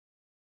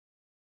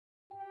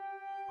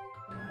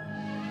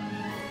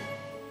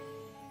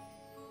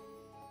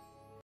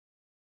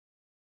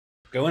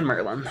Go in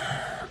Merlin.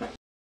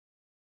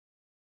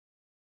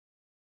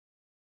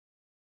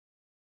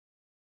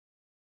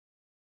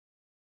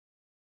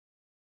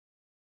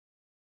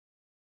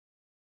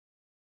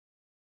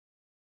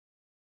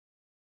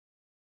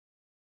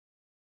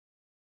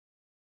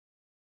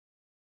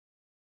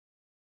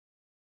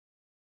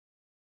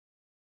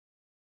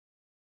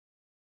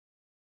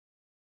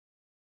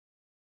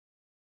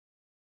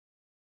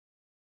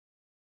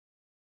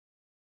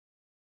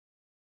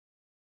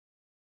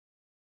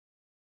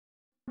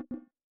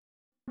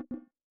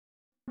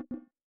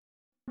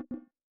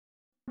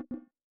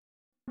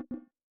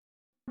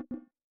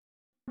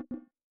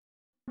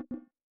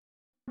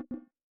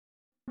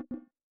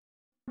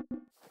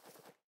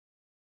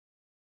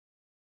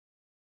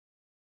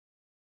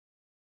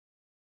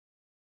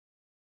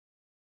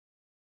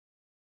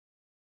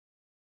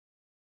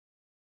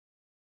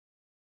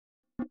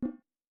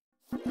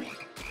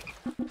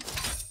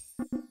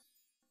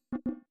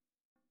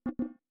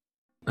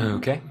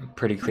 Okay,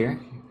 pretty clear.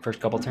 First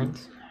couple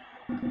turns.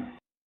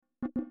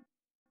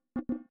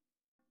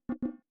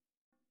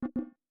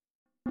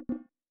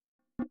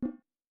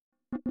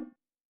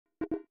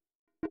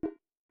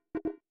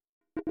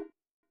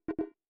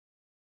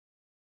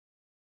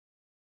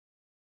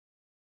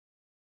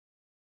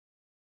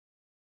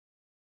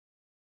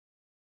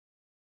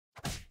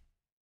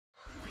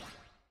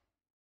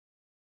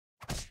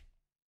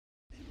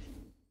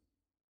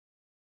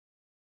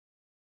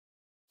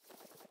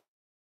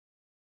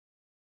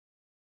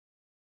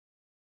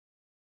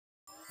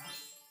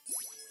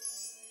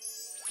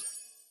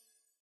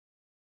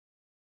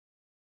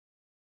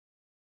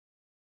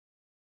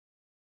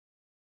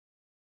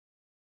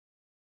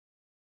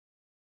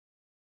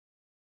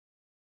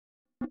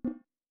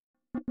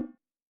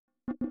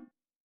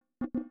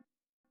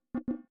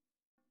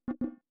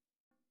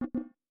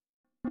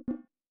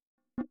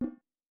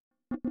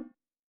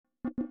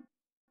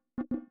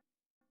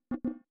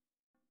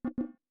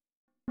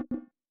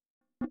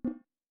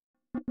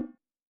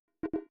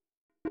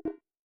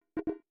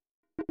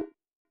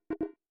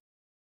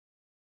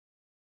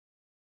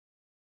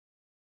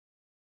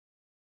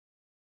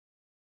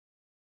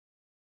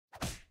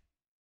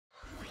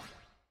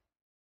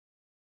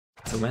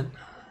 It's a win.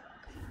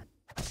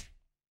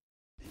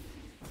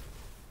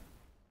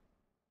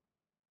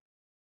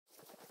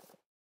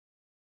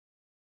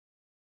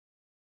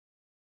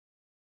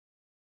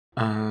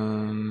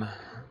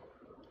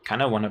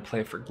 Kind of want to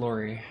play for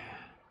glory.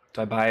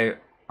 Do I buy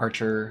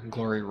Archer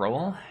Glory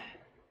Roll?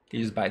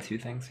 You just buy two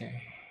things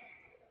here.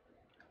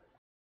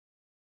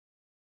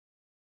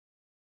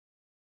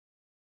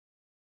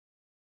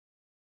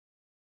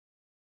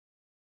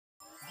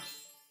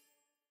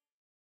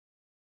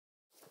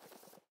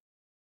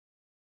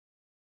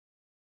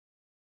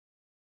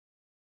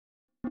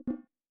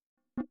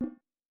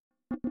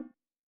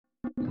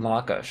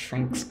 Lock a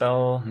shrink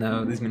spell.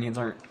 No, these minions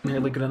aren't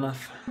nearly good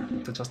enough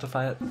to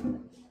justify it.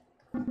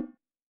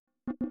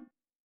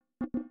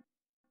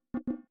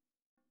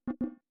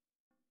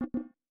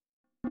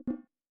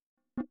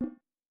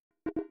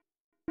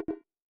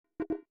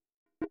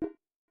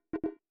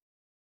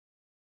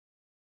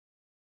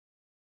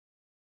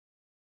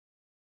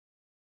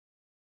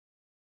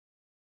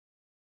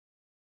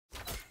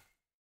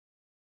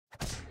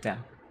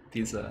 Damn,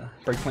 these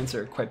breakpoints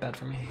are quite bad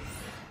for me.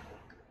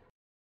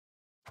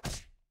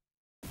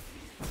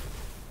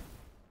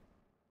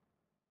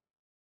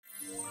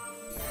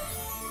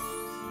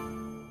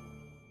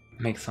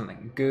 Make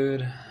something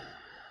good.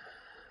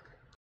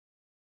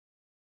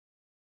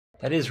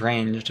 That is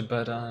ranged,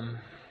 but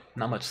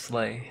not much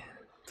slay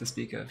to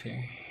speak of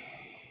here.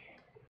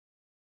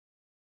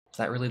 Is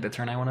that really the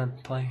turn I want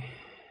to play?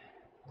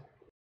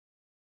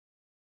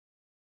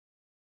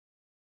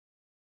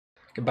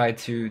 Could buy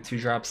two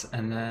drops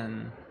and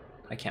then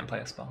I can't play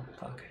a spell.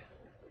 Fuck.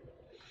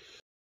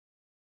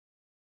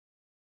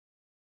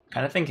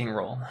 Kind of thinking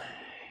roll.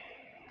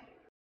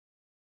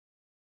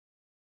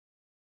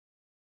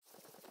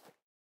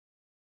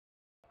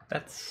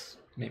 That's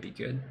maybe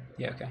good.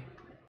 Yeah, okay.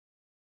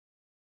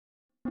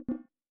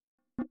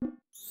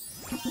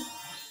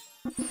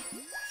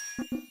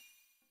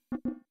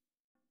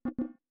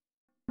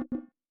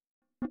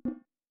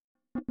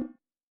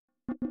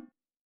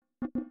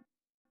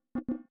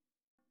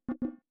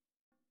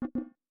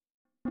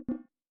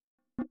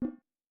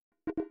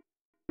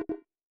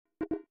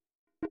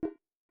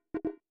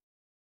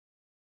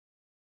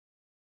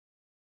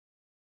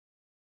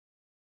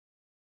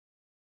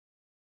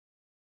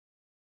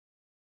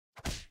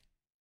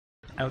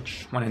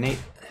 Ouch, 1 and 8.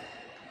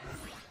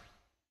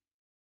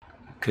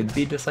 Could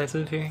be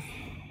decisive here.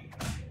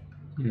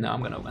 No,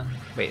 I'm gonna win.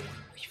 Wait,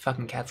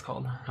 fucking cat's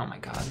called. Oh my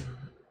god.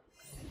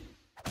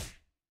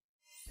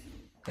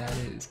 That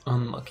is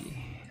unlucky,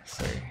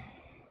 sir.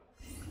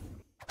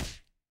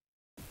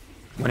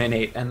 1 and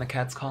 8 and the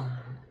cat's call.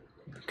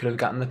 Could have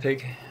gotten the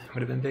pig.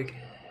 Would have been big.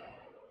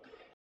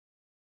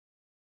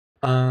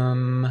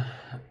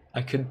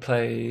 I could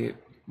play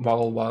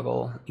Woggle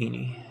Woggle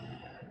Eenie.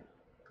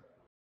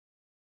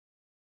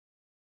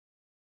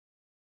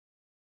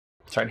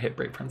 Try to hit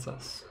Brave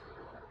Princess.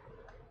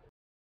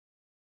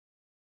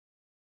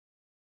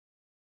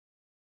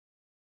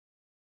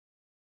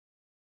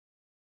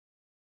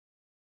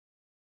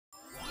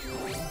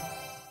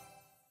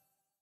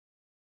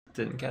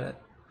 Didn't get it.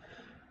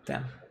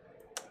 Damn.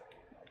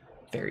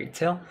 Fairy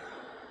Tale.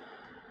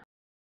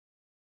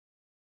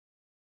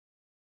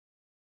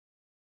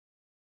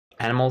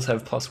 Animals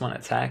have +1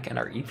 attack and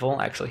are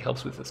evil. Actually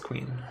helps with this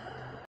queen.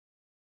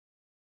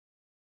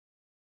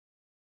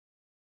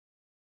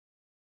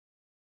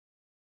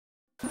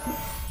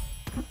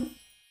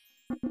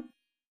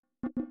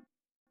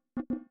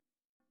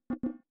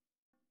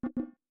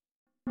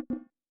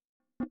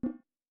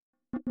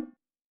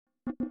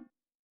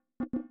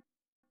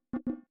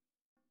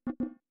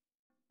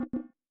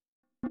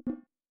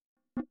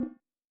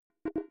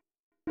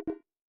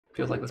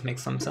 Feels like this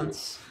makes some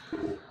sense.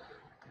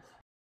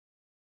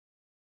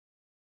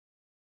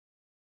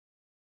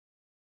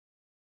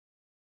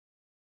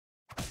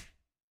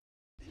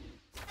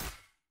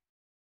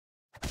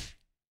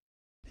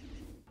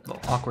 A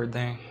little awkward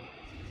there.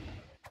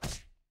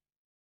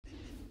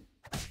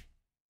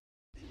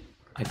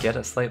 I get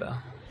a sleigh though.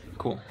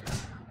 Cool.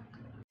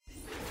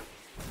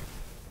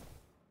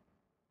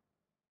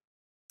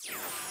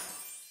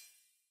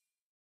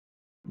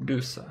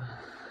 Deuce.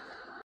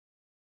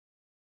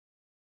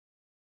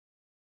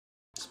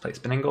 Let's play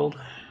spinning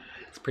gold.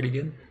 It's pretty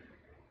good.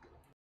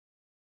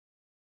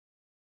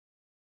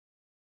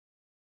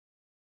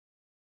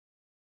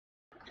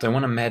 Do I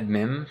want a Med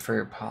Mim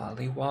for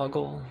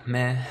Polywoggle?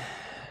 Meh.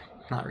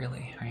 Not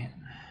really, right?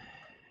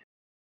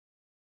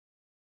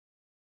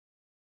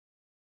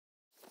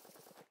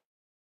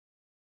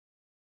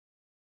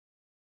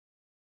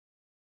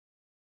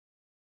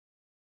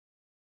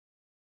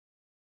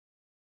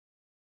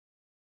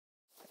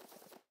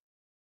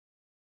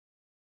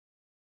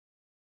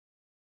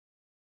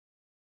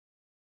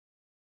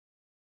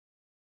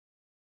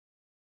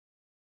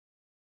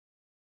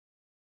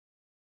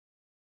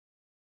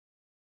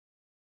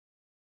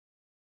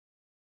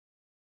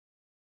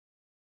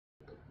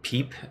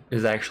 Peep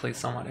is actually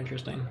somewhat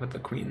interesting with the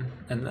queen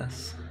in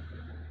this.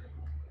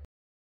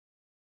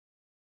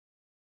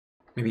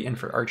 Maybe in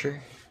for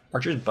Archer.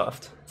 Archer's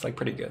buffed. It's like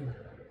pretty good.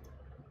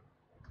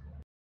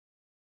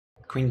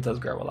 Queen does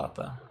grow a lot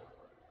though.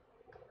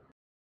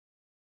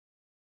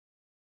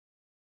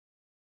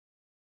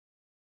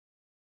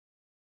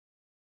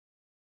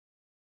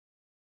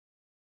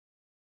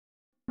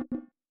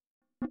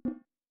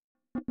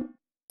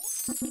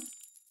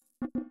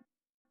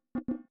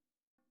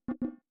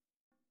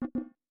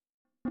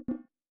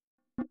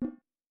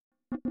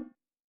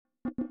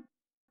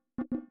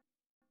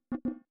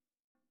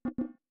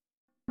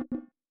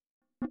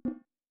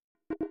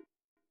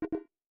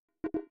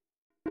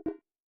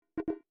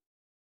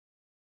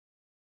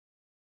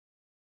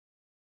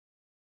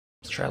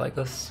 Let's try like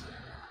this.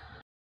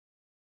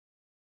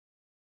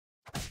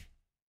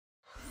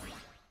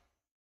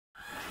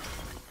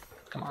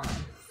 Come on.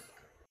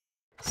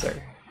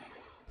 Sir.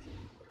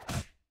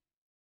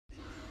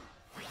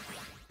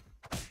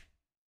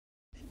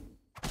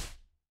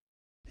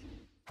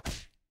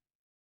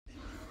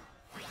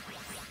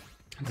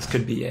 This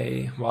could be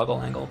a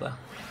woggle angle though.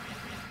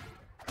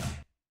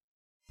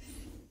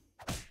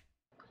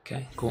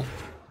 Okay, cool.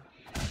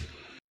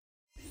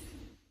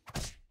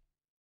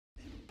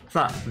 It's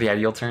not the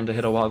ideal turn to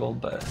hit a woggle,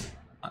 but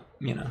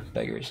you know,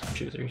 beggars,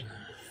 choosers.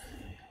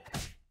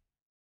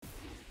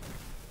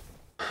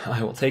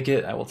 I will take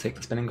it. I will take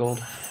the spinning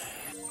gold.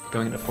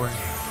 Going into 4.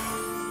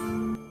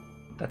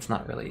 That's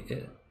not really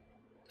it,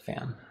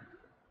 fam.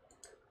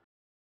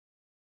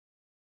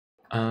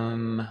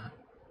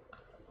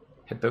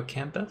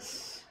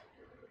 Hippocampus?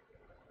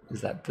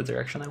 Is that the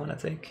direction I want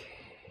to take?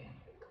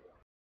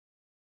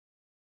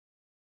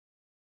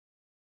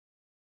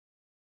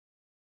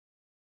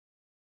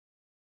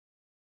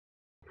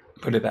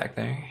 Put it back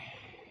there.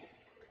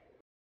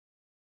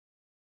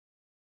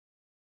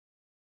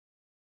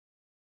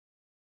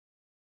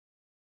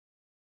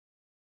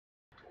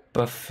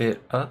 Buff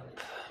it up,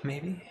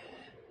 maybe?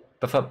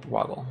 Buff up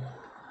woggle.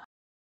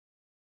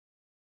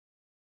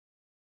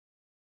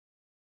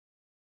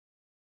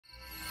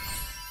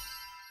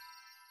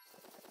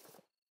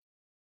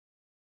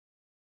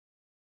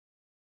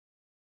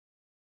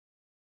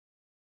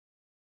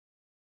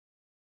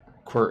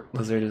 Court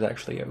Lizard is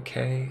actually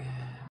okay.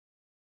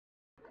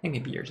 I think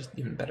maybe you're just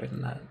even better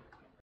than that.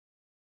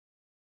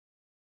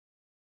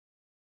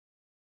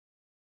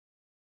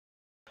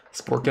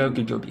 Sporko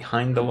could go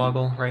behind the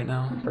woggle right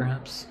now,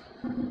 perhaps.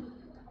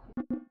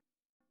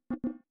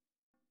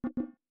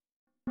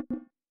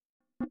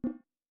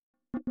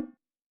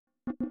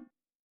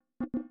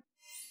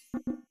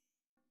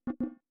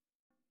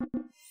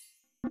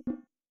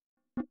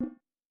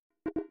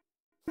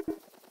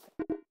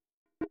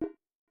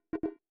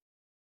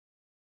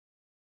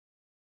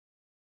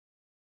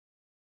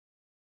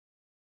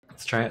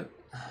 Let's try it.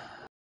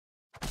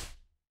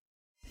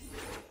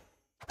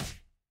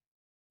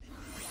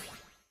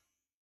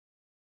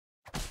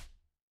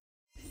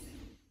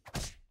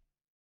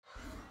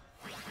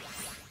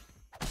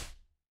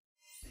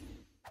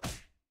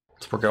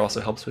 Sporko also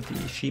helps with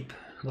the sheep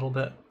a little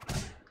bit.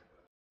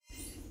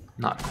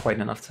 Not quite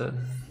enough to...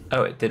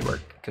 Oh, it did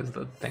work because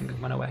the thing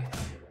went away.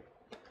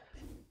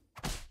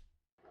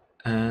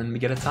 And we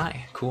get a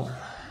tie. Cool.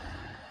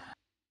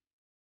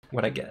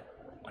 What'd I get?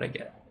 What'd I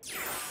get?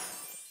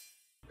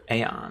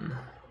 Aeon.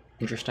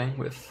 Interesting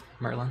with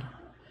Merlin.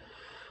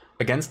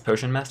 Against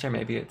Potion Master,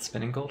 maybe it's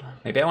spinning gold.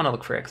 Maybe I want to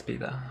look for XP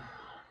though.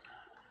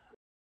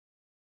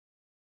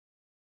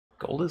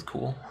 Gold is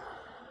cool.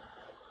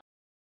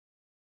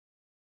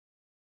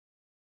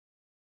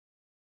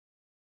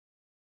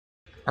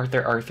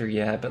 Arthur,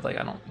 yeah, but like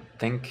I don't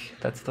think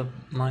that's the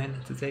line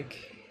to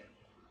take,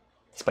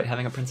 despite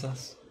having a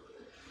princess.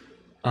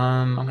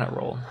 I'm gonna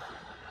roll,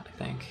 I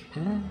think.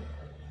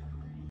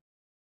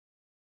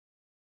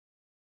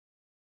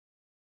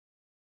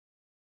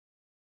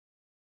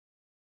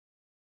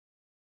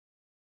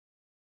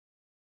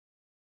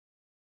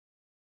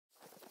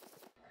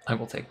 I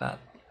will take that.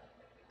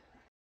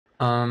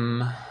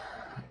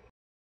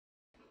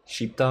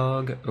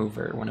 Sheepdog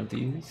over one of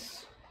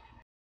these.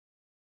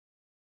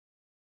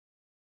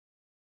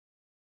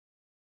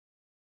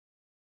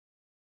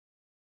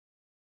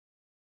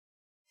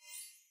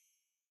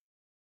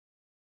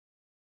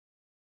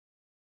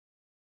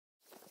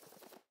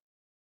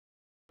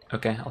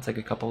 Okay, I'll take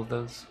a couple of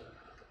those.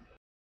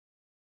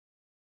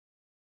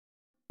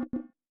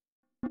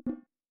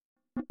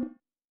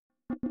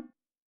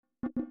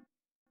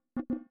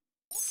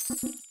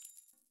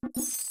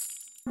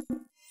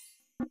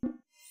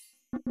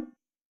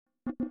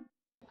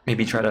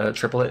 Maybe try to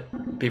triple it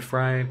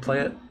before I play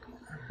it.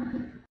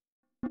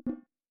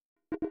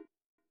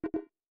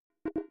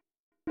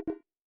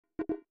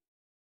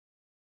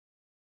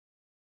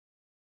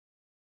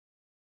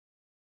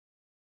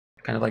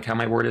 Kind of like how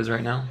my word is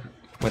right now,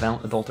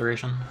 without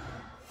adulteration.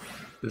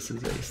 This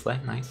is a slay,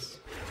 nice.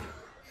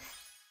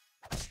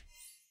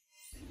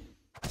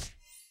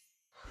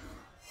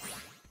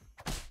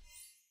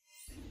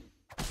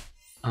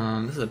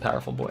 This is a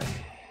powerful boy.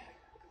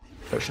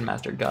 Potion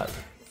Master got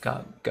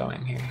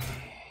going here.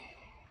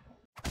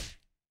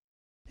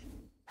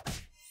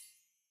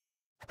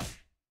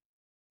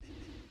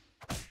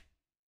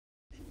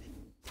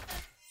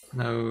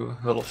 No,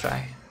 little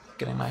shy.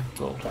 Getting my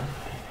little shy.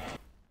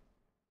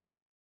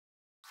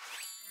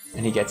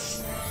 And he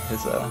gets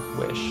his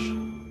wish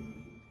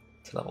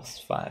to level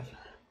 5.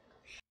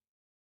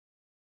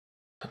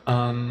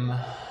 Am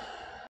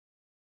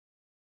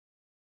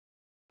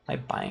I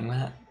buying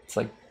that? It's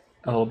like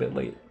a little bit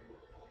late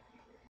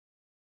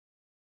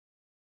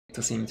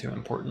to seem too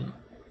important,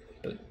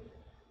 but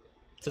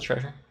it's a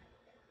treasure.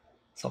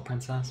 Salt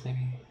Princess,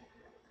 maybe.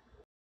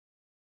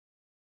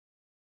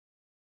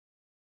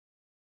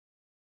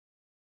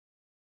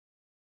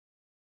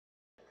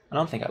 I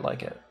don't think I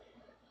like it.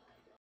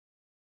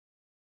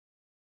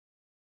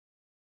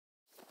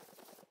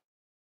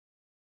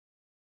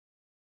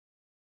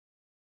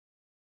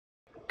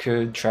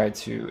 Could try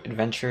to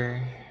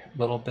adventure a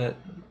little bit.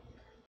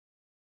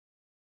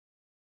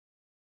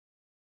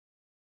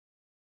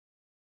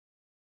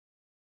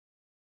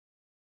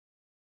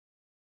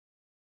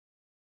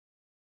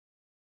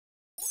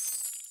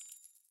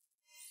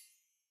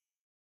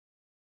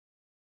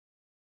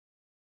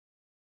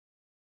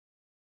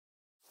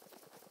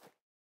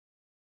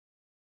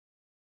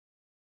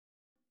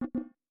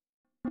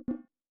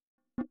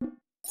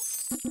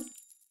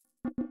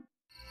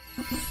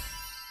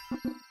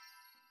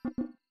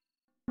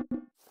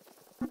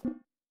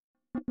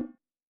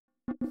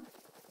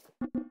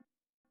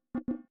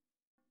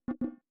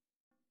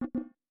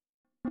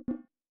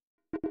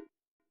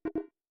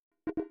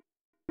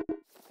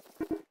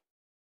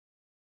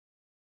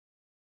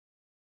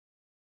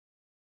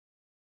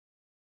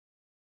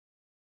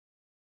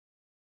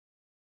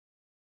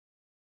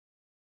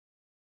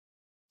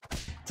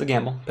 It's a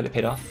gamble, but it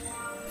paid off.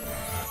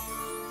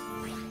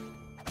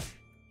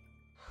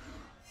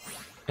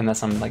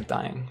 Unless I'm like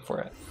dying for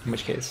it, in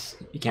which case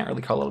you can't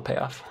really call it a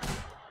payoff.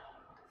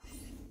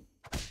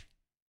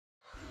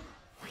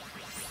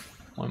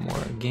 One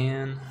more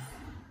again.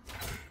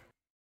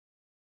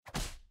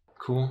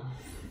 Cool.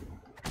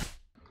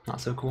 Not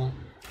so cool.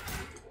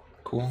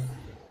 Cool.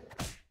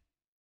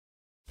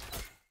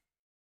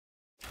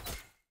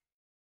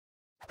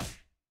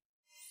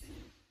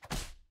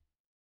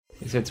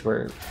 These hits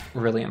were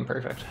really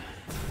imperfect.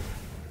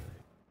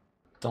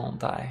 Don't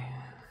die.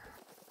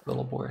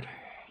 Little board.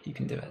 You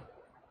can do it.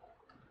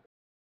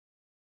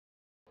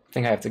 I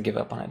think I have to give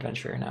up on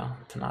adventure now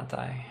to not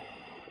die.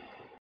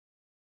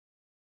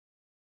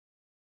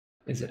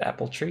 Is it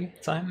apple tree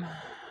time?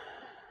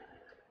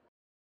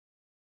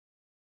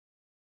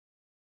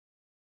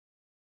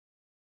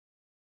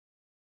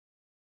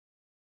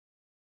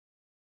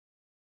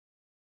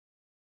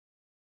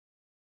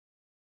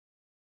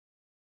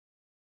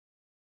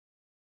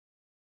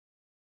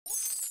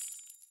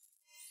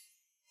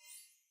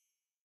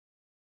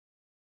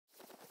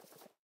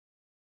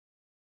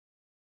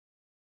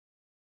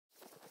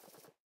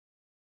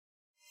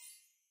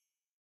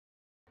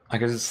 I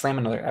could just slam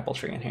another apple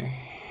tree in here.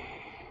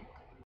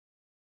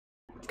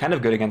 It's kind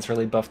of good against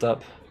really buffed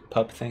up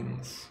pup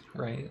things,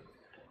 right?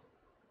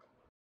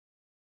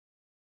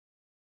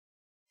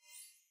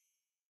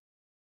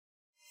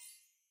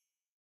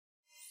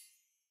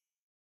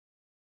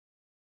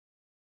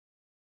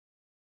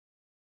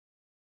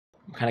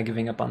 I'm kind of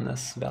giving up on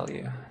this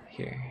value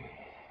here.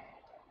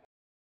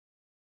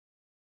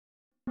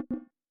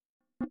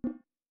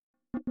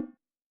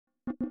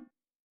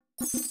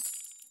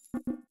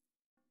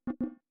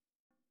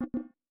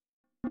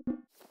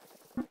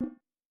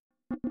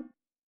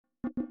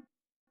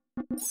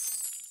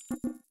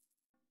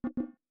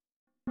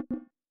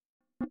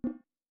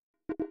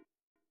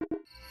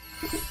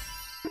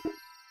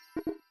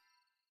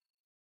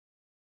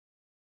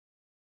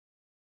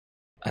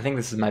 I think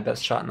this is my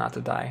best shot not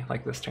to die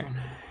like this turn.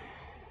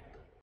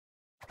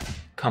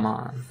 Come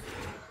on.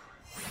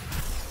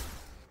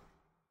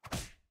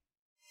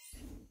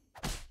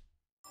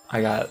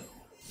 I got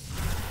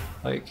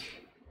like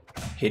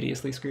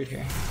hideously screwed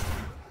here.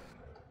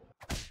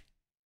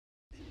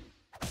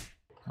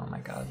 Oh my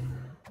god.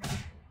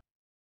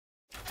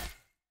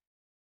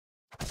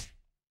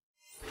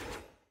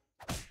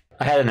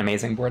 I had an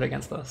amazing board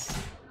against this.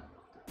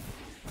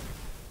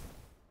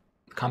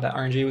 Combat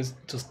RNG was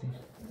just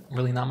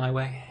really not my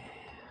way.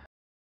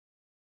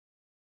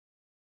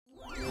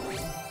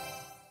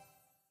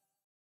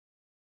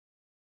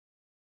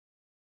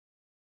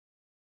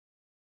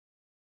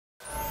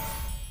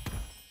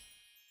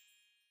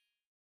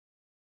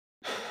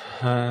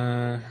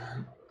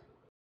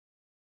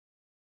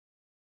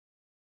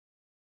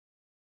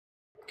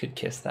 Could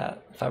kiss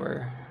that if I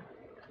were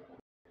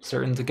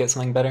certain to get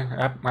something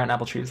better. Rotten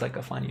Apple Tree is like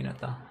a fine unit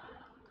though.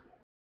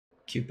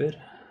 Cupid.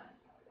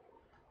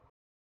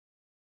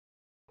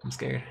 I'm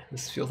scared.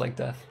 This feels like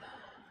death.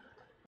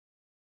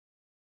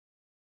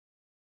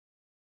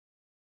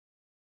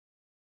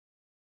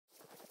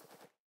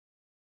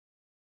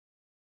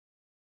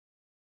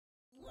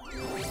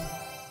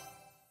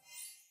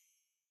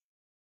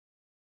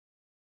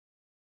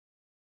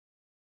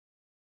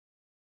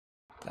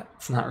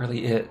 That's not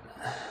really it.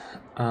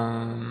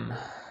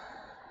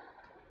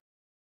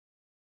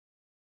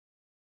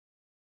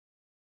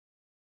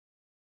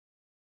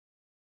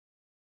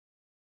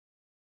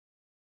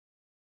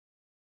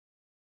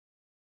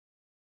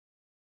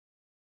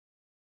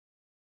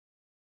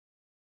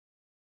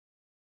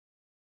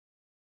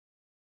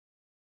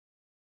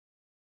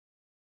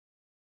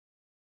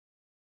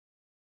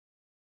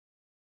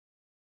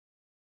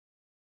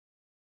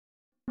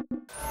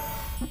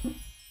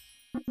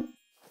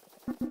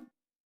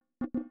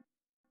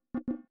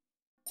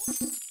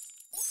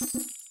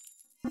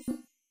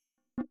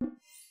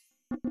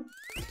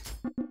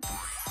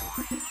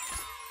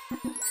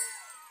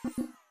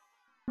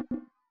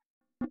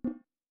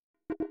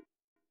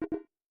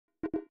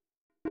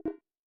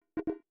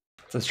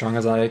 It's as strong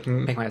as I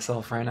can make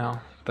myself right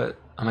now, but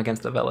I'm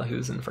against a Vela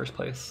who's in first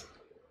place.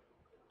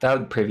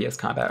 That previous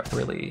combat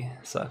really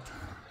sucked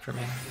for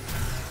me.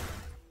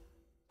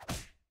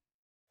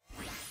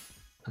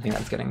 I think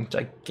that's getting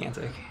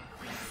gigantic.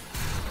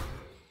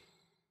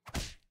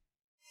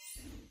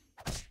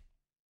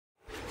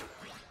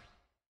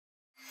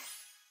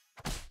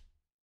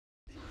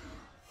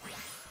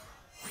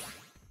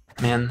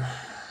 Man.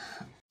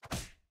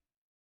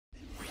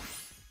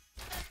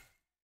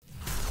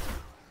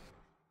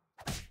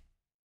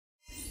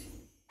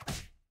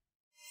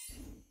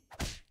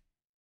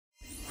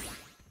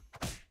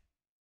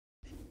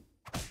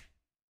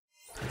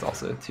 It's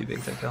also too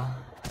big to kill.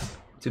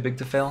 Too big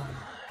to fail.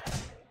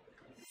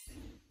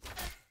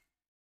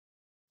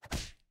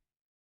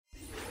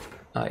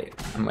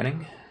 I'm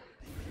winning?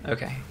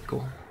 Okay,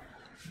 cool.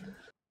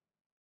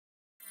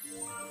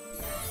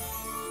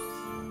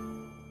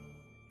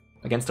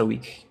 Against a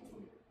weak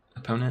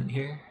opponent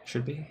here,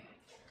 should be.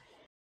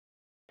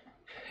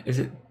 Is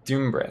it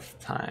Doom Breath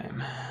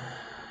time?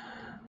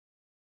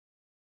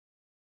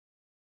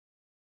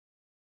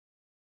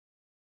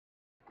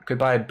 Could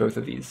buy both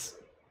of these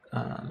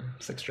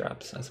 6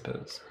 drops, I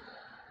suppose.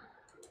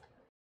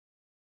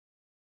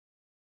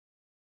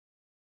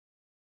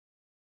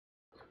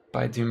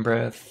 Buy Doom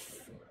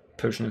Breath,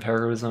 Potion of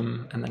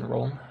Heroism, and then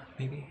roll,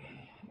 maybe?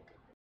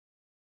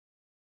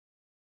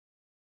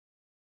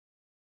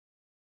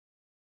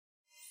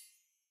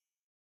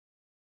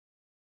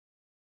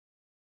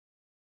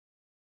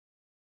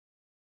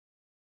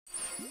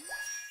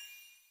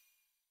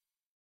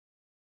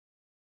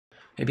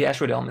 Maybe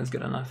Ashwood Elm is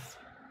good enough.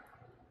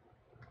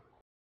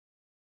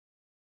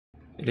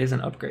 It is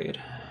an upgrade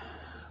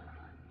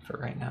for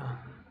right now.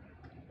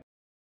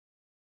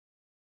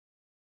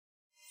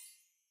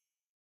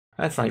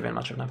 That's not even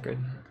much of an upgrade.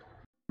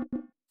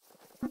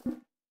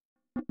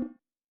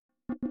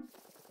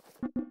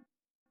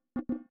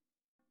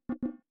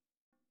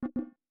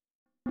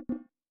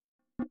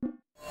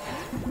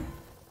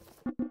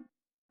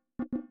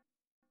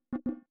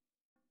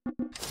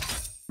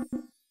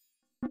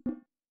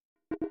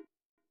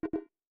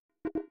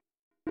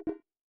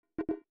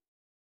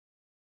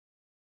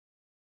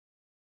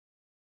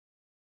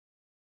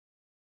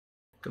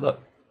 Good luck.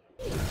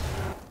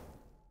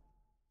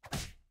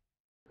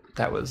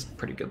 That was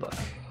pretty good luck.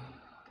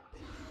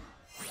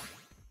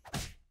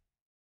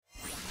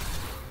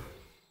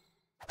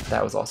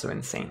 That was also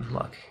insane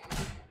luck.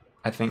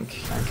 I think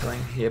I'm killing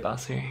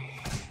Hiebas here.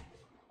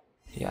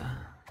 Yeah.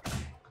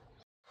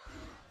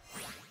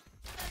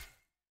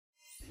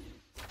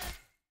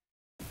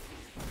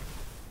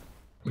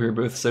 We were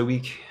both so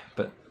weak,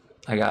 but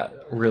I got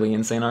really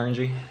insane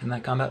RNG in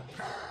that combat.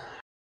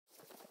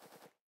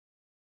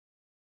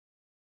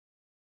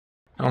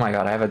 Oh my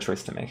god, I have a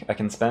choice to make. I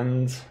can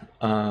spend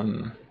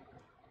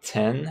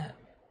 10,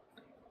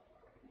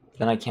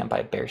 then I can't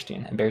buy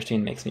Bearstein, and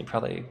Bearstein makes me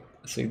probably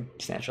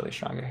substantially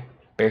stronger.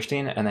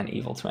 Bearstein and then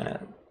Evil Twin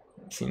it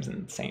seems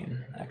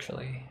insane,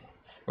 actually.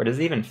 Where does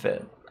it even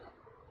fit?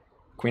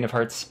 Queen of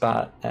Hearts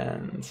spot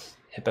and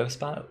Hippo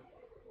spot?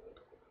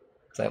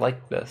 Because I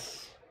like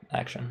this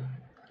action.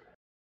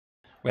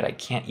 Wait, I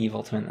can't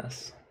Evil Twin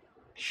this.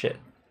 Shit.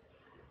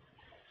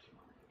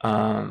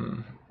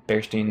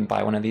 Bearstein,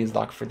 buy one of these,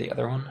 lock for the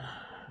other one.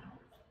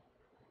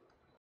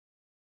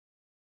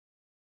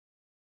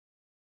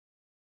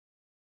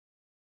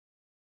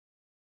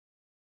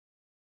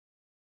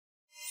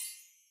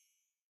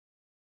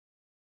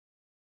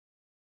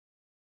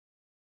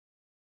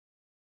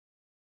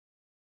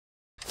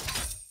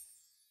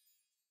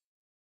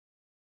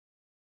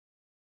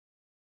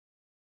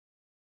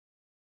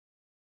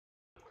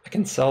 I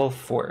can sell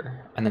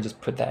 4 and then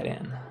just put that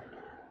in.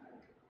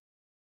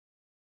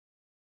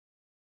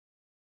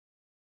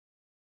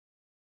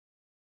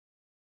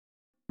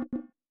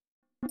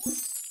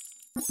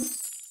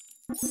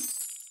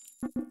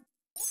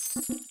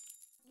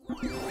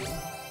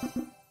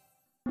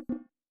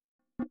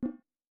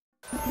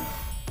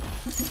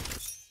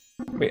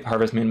 Wait,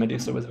 Harvest Moon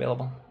Medusa was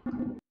available.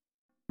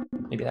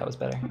 Maybe that was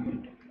better.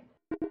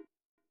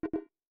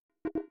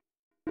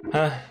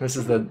 This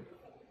is the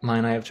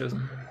line I have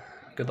chosen.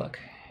 Good luck.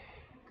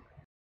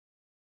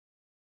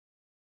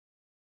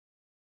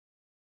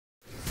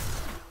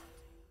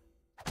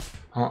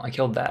 Oh, I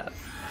killed that.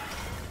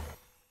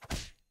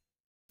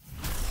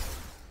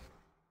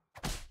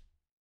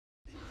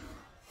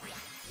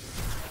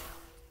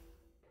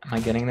 Am I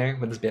getting there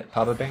with this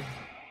Papa Bear?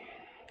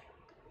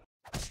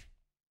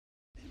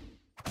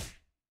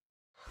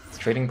 It's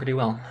trading pretty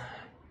well.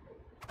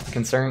 The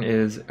concern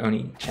is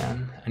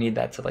Oni-chan. I need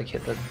that to like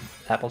hit the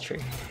apple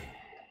tree.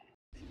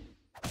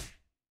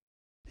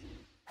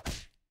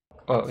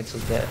 Oh, it's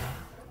just dead.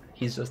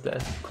 He's just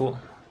dead. Cool.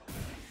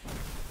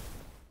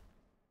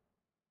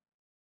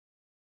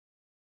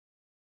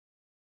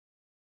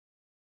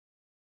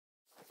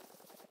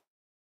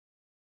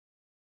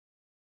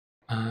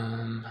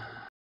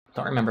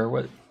 Don't remember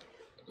what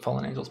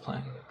Fallen Angel's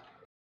playing.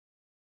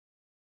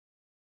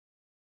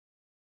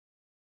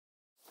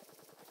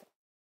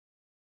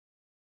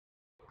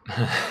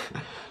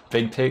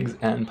 Big Pigs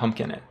and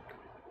Pumpkin it.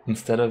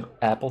 Instead of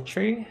Apple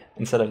Tree?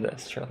 Instead of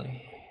this,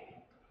 surely.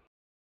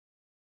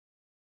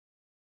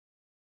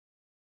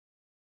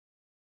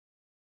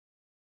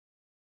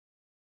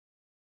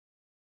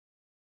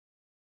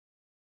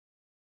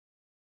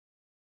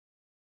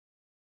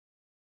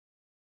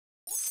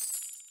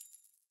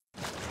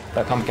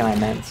 By pumpkin I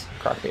meant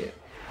crockbait.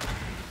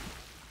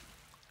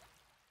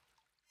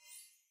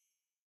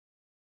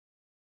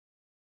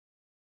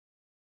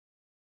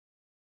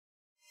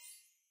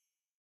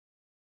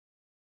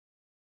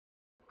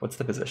 What's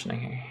the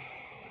positioning here?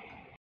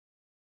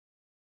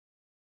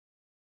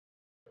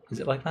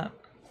 Is it like that?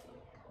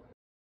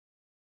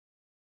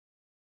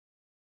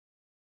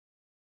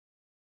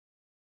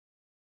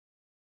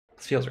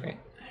 This feels right.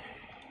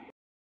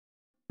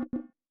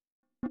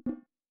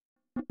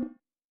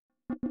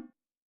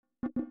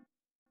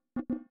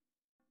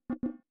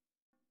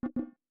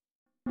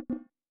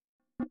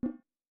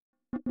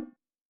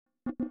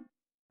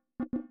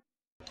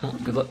 Oh,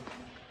 good luck.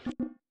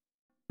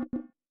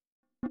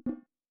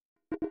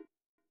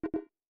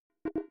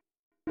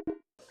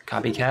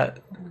 Copycat?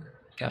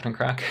 Captain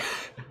Croc?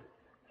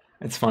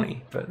 It's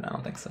funny, but I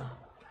don't think so.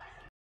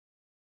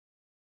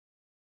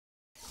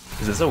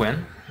 Is this a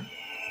win?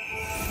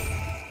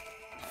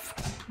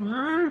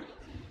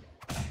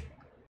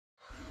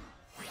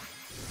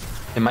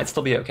 It might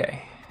still be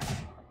okay.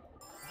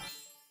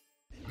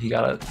 He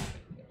got a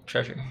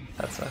treasure.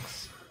 That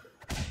sucks.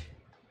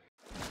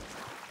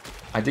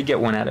 I did get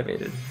one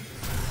activated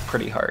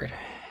pretty hard.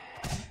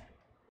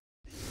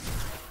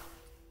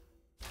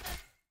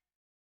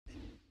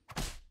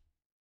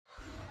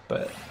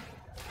 But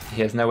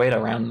he has no way to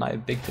round my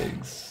big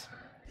pigs.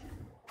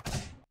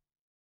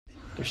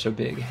 They're so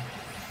big.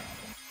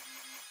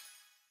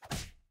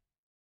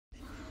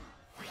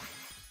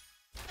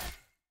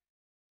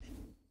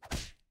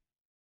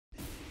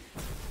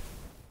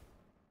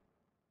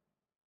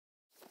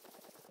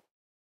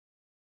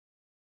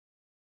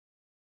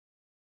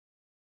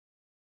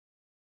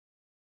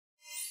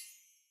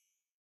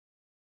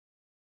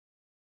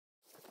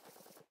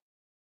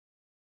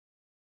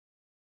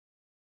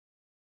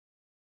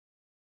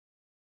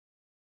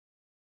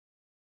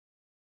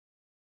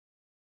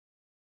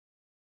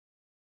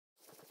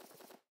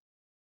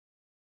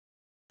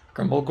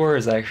 Grumblegore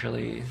is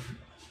actually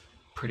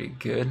pretty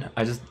good.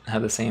 I just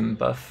have the same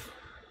buff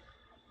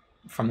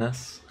from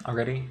this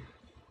already.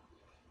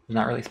 There's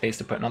not really space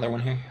to put another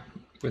one here,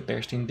 with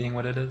Bearstein being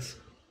what it is,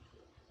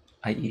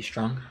 i.e.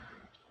 strong.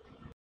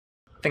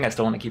 I think I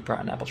still want to keep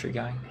Rotten Apple Tree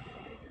going,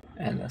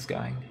 and this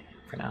going,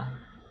 for now.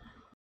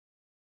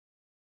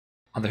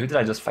 Although who did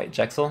I just fight?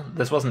 Jexel?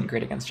 This wasn't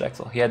great against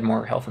Jexel. He had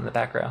more health in the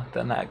back row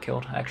than that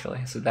killed,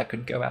 actually, so that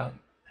could go out.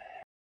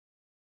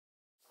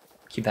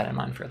 Keep that in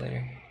mind for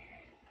later.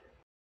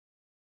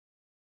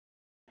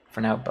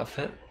 For now, buff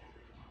it.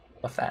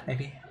 Buff that,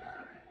 maybe.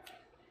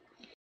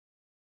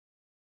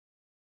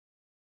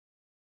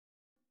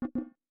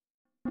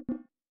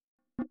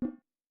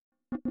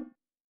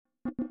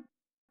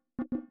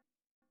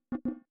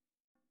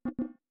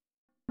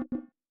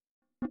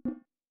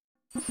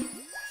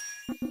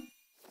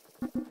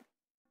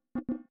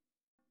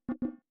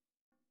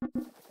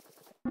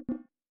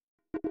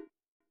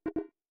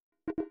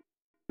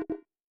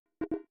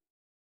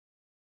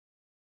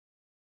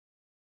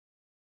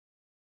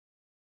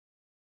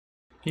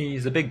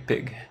 He's a big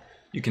pig.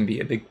 You can be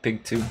a big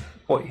pig too.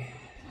 Oi.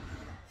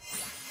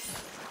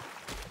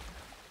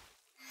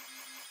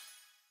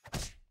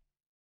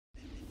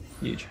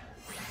 Huge.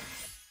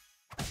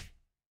 I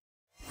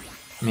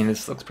mean,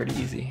 this looks pretty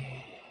easy.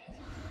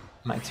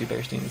 My two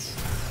Bearsteins.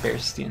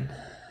 Bearstein.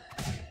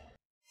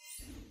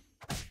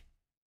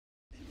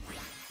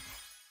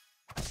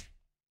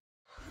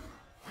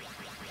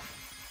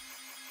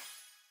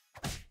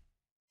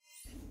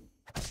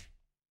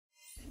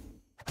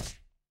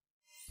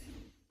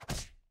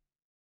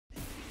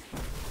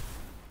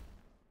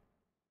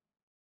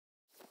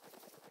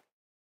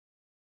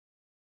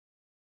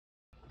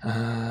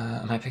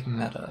 Am I picking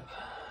that up?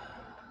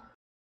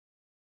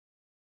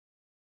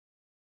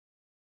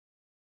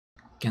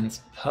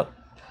 Against Pup?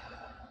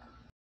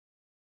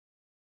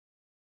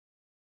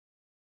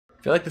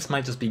 I feel like this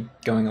might just be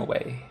going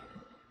away,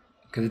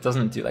 because it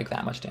doesn't do like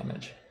that much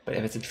damage. But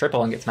if it's a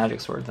triple and gets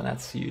Magic Sword, then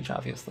that's huge,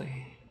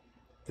 obviously.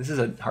 This is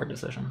a hard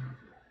decision.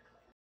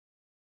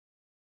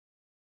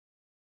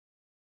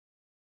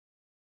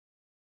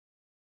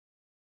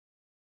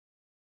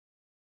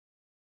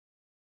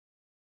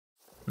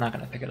 I'm not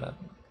gonna pick it up.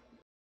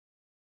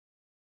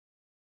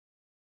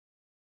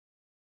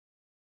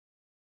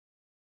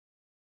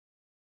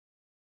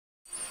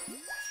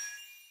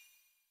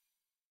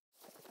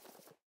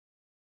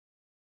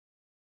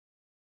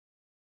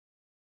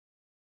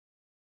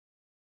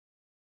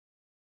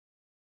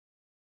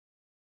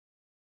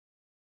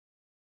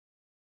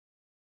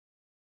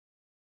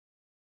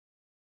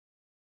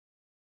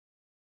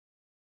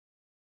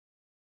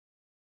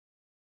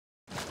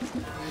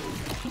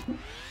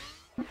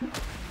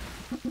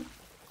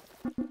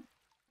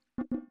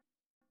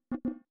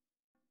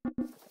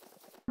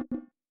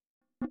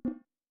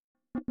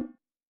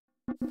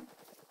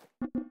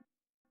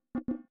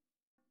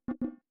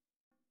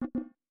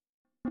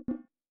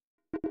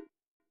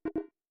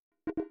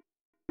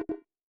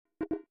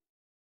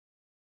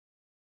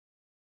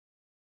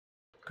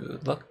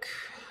 Good luck.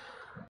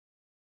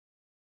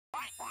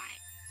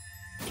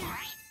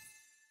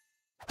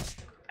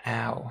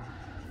 Ow.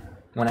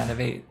 1 out of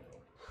 8.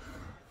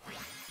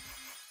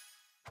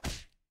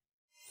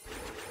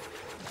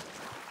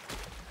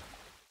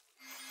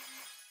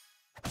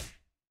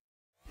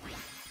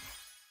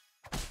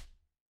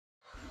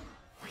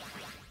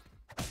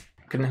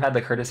 Couldn't have had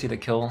the courtesy to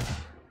kill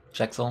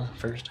Jexel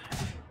first.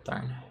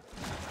 Darn.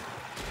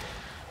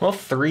 Well,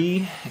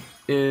 3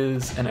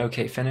 is an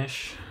okay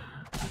finish.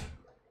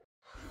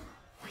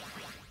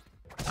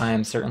 I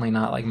am certainly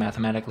not like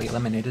mathematically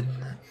eliminated.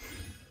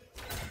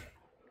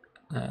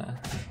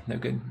 No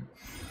good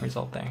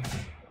result there.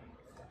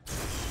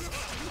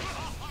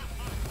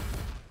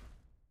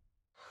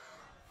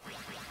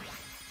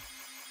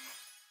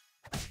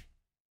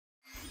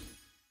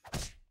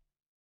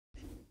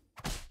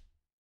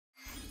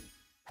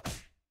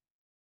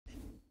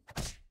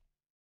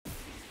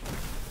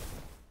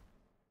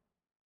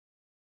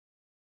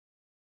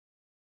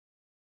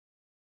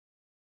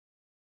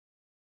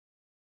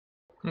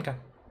 Okay.